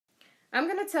I'm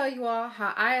going to tell you all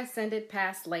how I ascended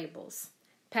past labels.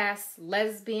 Past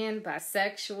lesbian,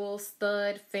 bisexual,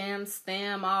 stud, femme,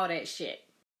 stem, all that shit.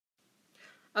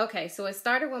 Okay, so it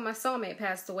started when my soulmate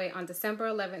passed away on December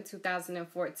 11,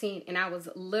 2014, and I was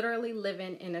literally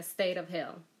living in a state of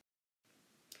hell.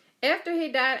 After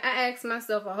he died, I asked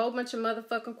myself a whole bunch of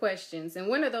motherfucking questions, and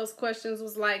one of those questions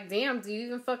was like, damn, do you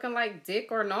even fucking like dick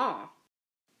or nah?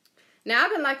 Now,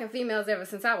 I've been liking females ever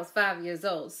since I was 5 years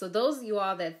old, so those of you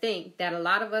all that think that a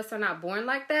lot of us are not born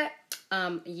like that,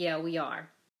 yeah, we are.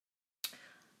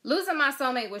 Losing my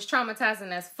soulmate was traumatizing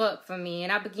as fuck for me,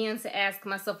 and I began to ask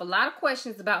myself a lot of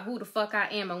questions about who the fuck I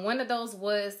am, and one of those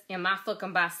was, am I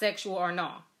fucking bisexual or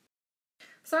not?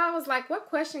 So I was like, what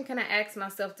question can I ask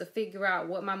myself to figure out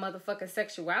what my motherfucking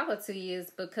sexuality is?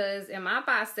 Because am I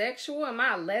bisexual? Am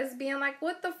I a lesbian? Like,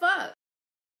 what the fuck?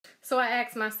 So I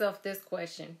asked myself this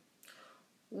question.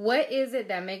 What is it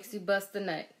that makes you bust a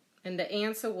nut? And the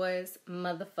answer was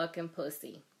motherfucking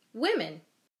pussy. Women.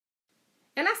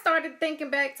 And I started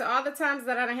thinking back to all the times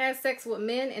that I done had sex with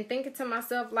men and thinking to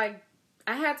myself, like,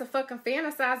 I had to fucking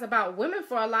fantasize about women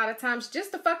for a lot of times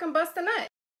just to fucking bust a nut.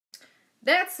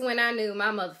 That's when I knew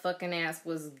my motherfucking ass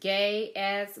was gay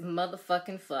as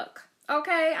motherfucking fuck.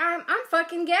 Okay, I'm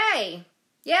fucking gay.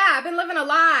 Yeah, I've been living a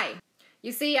lie.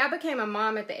 You see, I became a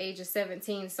mom at the age of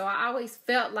 17, so I always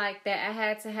felt like that I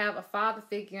had to have a father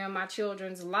figure in my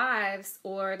children's lives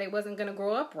or they wasn't going to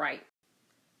grow up right.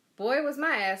 Boy, was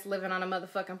my ass living on a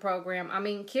motherfucking program. I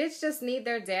mean, kids just need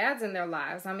their dads in their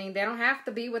lives. I mean, they don't have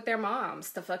to be with their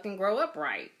moms to fucking grow up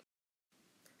right.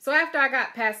 So after I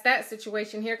got past that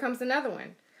situation, here comes another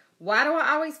one. Why do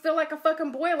I always feel like a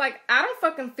fucking boy? Like, I don't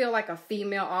fucking feel like a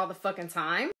female all the fucking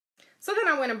time. So then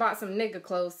I went and bought some nigga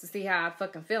clothes to see how I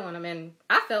fucking feel in them, and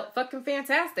I felt fucking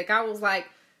fantastic. I was like,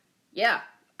 yeah,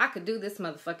 I could do this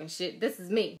motherfucking shit. This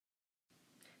is me.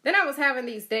 Then I was having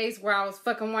these days where I was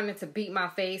fucking wanting to beat my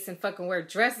face and fucking wear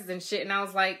dresses and shit, and I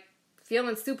was like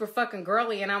feeling super fucking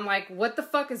girly, and I'm like, what the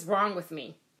fuck is wrong with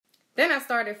me? Then I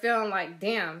started feeling like,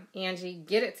 damn, Angie,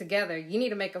 get it together. You need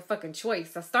to make a fucking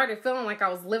choice. I started feeling like I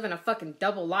was living a fucking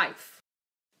double life.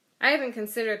 I even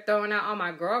considered throwing out all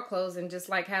my girl clothes and just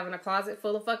like having a closet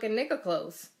full of fucking nigga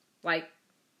clothes. Like,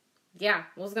 yeah,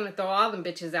 I was gonna throw all them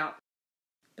bitches out.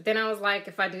 But then I was like,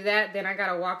 if I do that, then I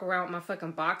gotta walk around with my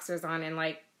fucking boxers on and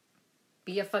like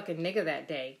be a fucking nigga that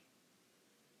day.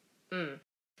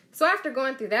 So after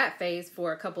going through that phase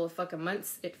for a couple of fucking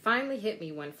months, it finally hit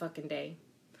me one fucking day.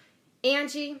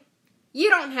 Angie, you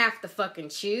don't have to fucking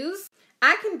choose.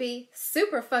 I can be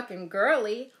super fucking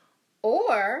girly,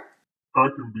 or I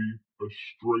can be a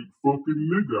straight fucking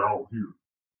nigga out here.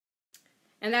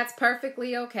 And that's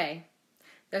perfectly okay.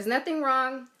 There's nothing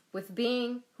wrong with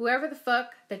being whoever the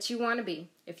fuck that you want to be.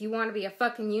 If you want to be a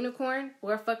fucking unicorn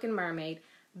or a fucking mermaid,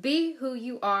 be who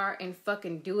you are and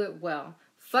fucking do it well.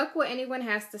 Fuck what anyone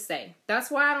has to say. That's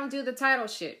why I don't do the title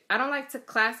shit. I don't like to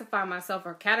classify myself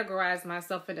or categorize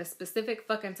myself in a specific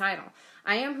fucking title.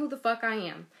 I am who the fuck I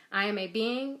am. I am a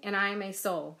being and I am a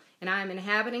soul. And I am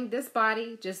inhabiting this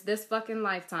body just this fucking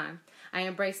lifetime. I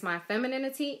embrace my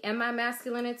femininity and my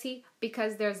masculinity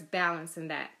because there's balance in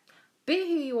that. Be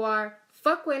who you are.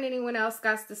 Fuck what anyone else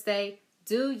got to say.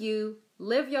 Do you.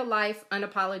 Live your life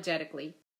unapologetically.